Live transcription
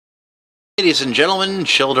Ladies and gentlemen,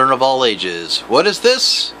 children of all ages, what is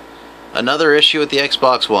this? Another issue with the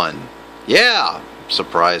Xbox One. Yeah,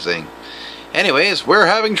 surprising. Anyways, we're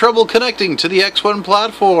having trouble connecting to the X1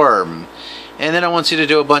 platform. And then it wants you to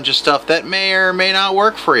do a bunch of stuff that may or may not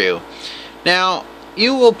work for you. Now,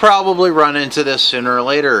 you will probably run into this sooner or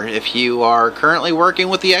later if you are currently working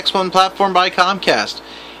with the X1 platform by Comcast.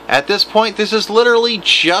 At this point, this is literally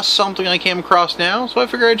just something I came across now, so I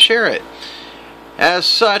figured I'd share it. As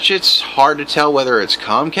such, it's hard to tell whether it's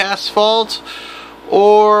Comcast's fault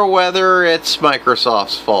or whether it's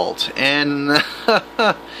Microsoft's fault. And,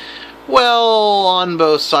 well, on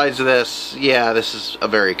both sides of this, yeah, this is a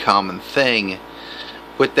very common thing.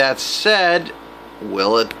 With that said,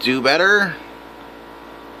 will it do better?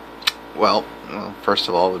 Well, first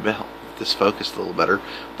of all, it would help this focused a little better.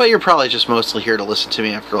 But you're probably just mostly here to listen to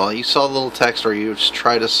me after all. You saw the little text or you just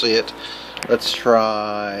try to see it. Let's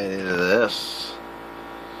try this.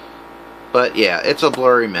 But yeah, it's a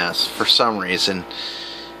blurry mess for some reason.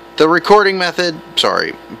 The recording method,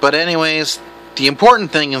 sorry. But anyways, the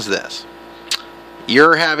important thing is this.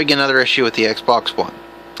 You're having another issue with the Xbox One.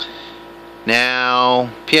 Now,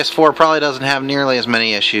 PS4 probably doesn't have nearly as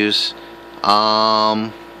many issues.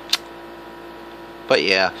 But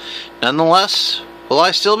yeah, nonetheless, will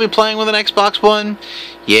I still be playing with an Xbox One?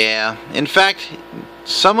 Yeah, in fact,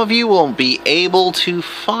 some of you will be able to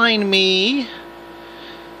find me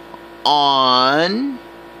on,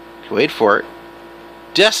 wait for it,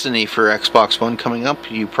 Destiny for Xbox One coming up.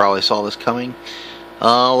 You probably saw this coming.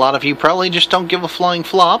 A lot of you probably just don't give a flying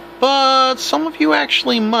flop, but some of you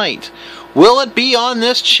actually might. Will it be on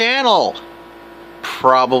this channel?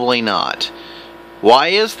 Probably not. Why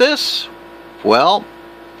is this? Well,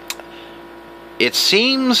 it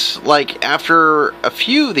seems like after a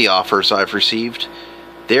few of the offers I've received,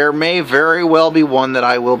 there may very well be one that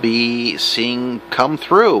I will be seeing come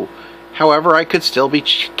through. However, I could still be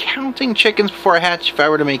counting chickens before I hatch if I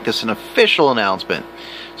were to make this an official announcement.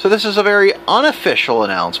 So this is a very unofficial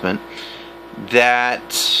announcement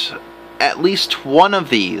that at least one of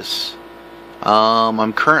these,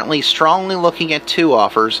 I'm currently strongly looking at two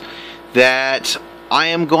offers that I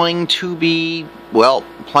am going to be, well,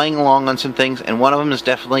 playing along on some things, and one of them is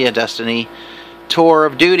definitely a Destiny tour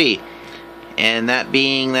of duty. And that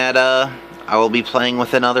being that I will be playing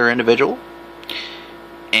with another individual,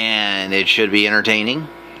 and it should be entertaining.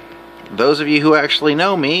 Those of you who actually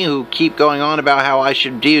know me, who keep going on about how I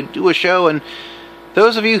should do a show, and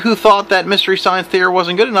those of you who thought that Mystery Science Theater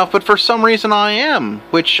wasn't good enough, but for some reason I am,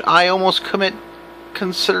 which I almost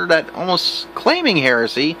consider that almost claiming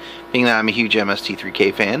heresy, being that I'm a huge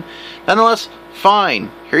MST3K fan. Nonetheless, fine,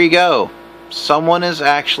 here you go. Someone is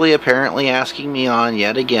actually apparently asking me on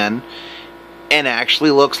yet again, and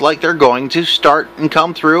actually looks like they're going to start and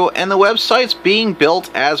come through, and the website's being built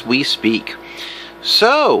as we speak.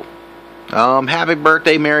 So, happy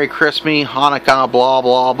birthday, Merry Christmas, Hanukkah, blah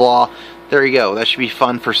blah blah. There you go, that should be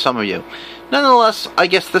fun for some of you. Nonetheless, I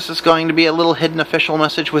guess this is going to be a little hidden official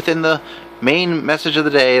message within the main message of the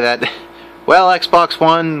day that, well, Xbox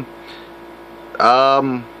One,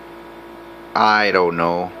 I don't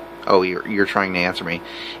know. Oh, you're trying to answer me.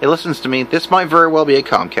 It listens to me. This might very well be a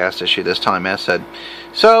Comcast issue this time, as said.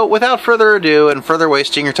 So, without further ado and further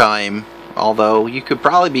wasting your time, although you could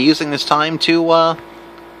probably be using this time to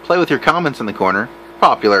play with your comments in the corner.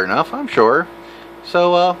 Popular enough, I'm sure.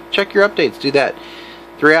 So, check your updates. Do that.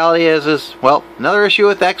 The reality is, well, another issue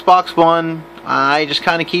with Xbox One. I just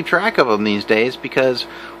kind of keep track of them these days because,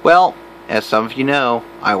 well, as some of you know,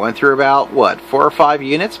 I went through about, what, 4 or 5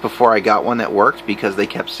 units before I got one that worked because they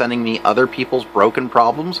kept sending me other people's broken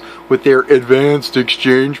problems with their advanced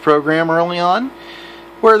exchange program early on,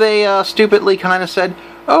 where they stupidly kind of said,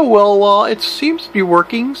 oh, well, it seems to be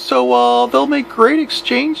working, so they'll make great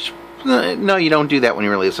exchange. No, you don't do that when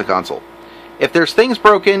you release a console. If there's things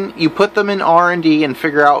broken, you put them in R&D and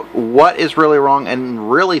figure out what is really wrong and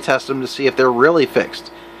really test them to see if they're really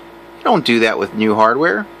fixed. You don't do that with new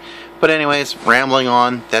hardware. But anyways, rambling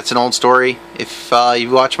on, that's an old story. If you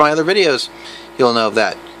watch my other videos, you'll know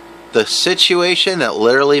that. The situation that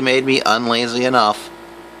literally made me unlazy enough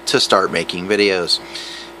to start making videos.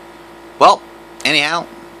 Well, anyhow,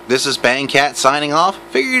 this is BangCat signing off.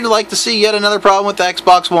 Figured you'd like to see yet another problem with the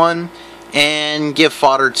Xbox One and give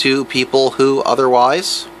fodder to people who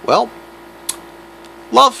otherwise, well,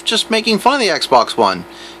 love just making fun of the Xbox One.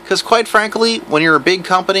 Because quite frankly, when you're a big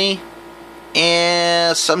company,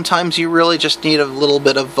 and sometimes you really just need a little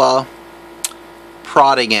bit of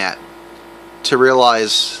prodding at to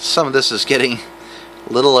realize some of this is getting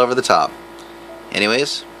a little over the top.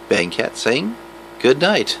 Anyways, BangCat saying good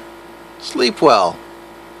night, sleep well,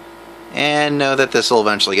 and know that this will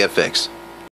eventually get fixed.